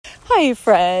Hi,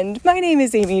 friend. My name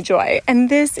is Amy Joy, and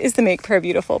this is the Make Prayer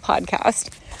Beautiful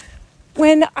podcast.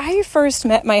 When I first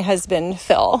met my husband,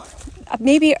 Phil,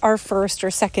 maybe our first or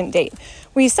second date,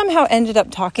 we somehow ended up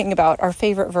talking about our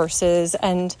favorite verses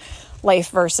and life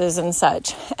verses and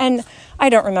such. And I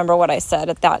don't remember what I said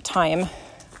at that time.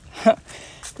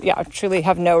 I truly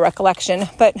have no recollection.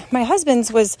 But my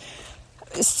husband's was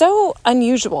so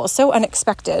unusual, so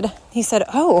unexpected. He said,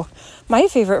 my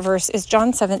favorite verse is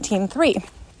John 17:3.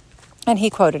 And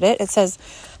he quoted it. It says,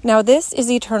 "Now this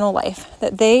is eternal life,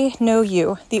 that they know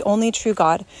you, the only true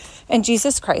God, and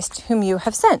Jesus Christ, whom you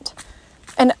have sent."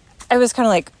 And I was kind of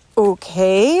like,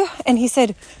 okay. And he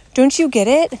said, "Don't you get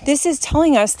it? This is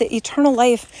telling us that eternal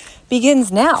life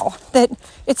begins now, that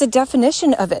it's a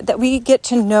definition of it, that we get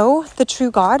to know the true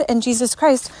God and Jesus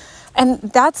Christ, and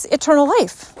that's eternal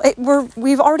life.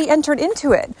 We've already entered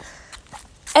into it."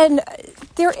 And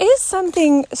there is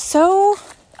something so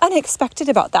unexpected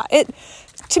about that.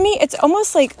 To me, it's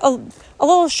almost like a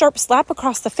little sharp slap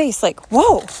across the face, like,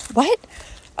 whoa, what?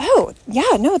 Oh,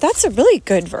 yeah, no, that's a really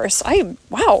good verse.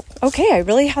 Wow, okay, I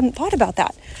really hadn't thought about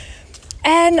that.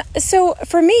 And so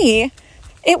for me,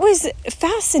 it was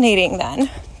fascinating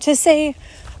then to say,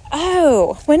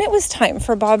 when it was time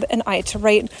for Bob and I to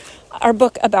write our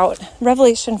book about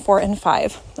Revelation 4 and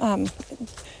 5,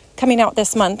 coming out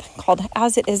this month, called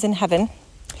As It Is in Heaven,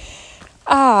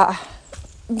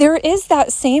 there is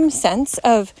that same sense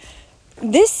of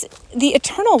the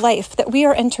eternal life that we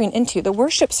are entering into, the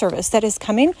worship service that is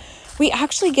coming. We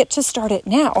actually get to start it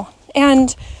now.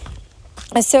 And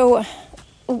so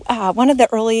one of the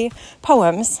early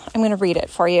poems, I'm going to read it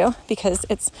for you because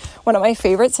it's one of my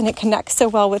favorites and it connects so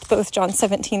well with both John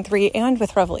 17:3 and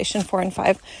with Revelation 4 and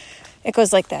 5. It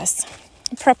goes like this.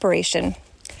 Preparation.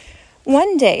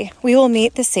 One day we will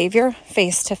meet the Savior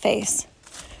face to face.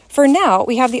 For now,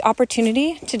 we have the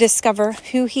opportunity to discover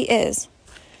who he is.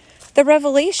 The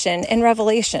revelation in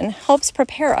Revelation helps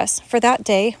prepare us for that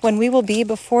day when we will be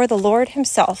before the Lord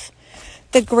himself,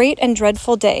 the great and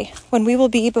dreadful day when we will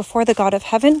be before the God of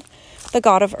heaven, the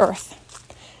God of earth.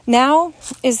 Now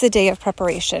is the day of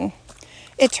preparation.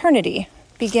 Eternity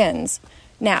begins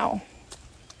now.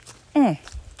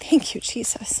 Thank you,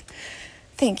 Jesus.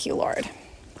 Thank you, Lord.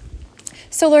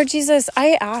 So, Lord Jesus,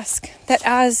 I ask that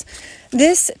as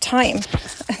this time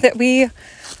that we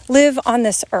live on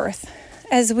this earth,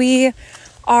 as we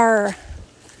are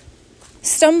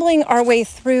stumbling our way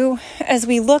through, as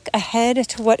we look ahead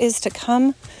to what is to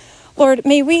come, Lord,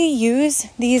 may we use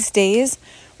these days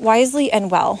wisely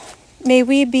and well. May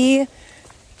we be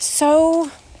so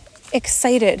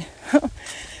excited,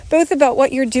 both about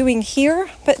what you're doing here,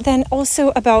 but then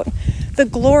also about the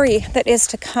glory that is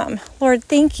to come. Lord,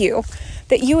 thank you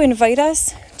that you invite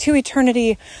us to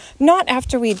eternity, not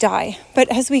after we die,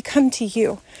 but as we come to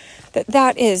you,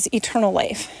 that is eternal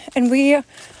life. And we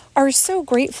are so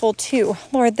grateful too,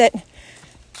 Lord, that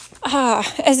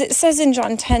as it says in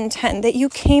John 10:10, that you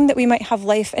came that we might have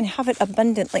life and have it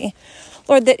abundantly.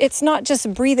 Lord, that it's not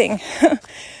just breathing.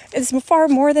 It's far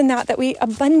more than that we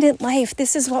abundant life.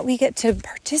 This is what we get to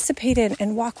participate in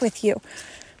and walk with you.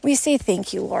 We say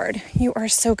thank you, Lord. You are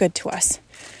so good to us.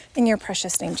 In your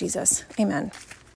precious name, Jesus. Amen.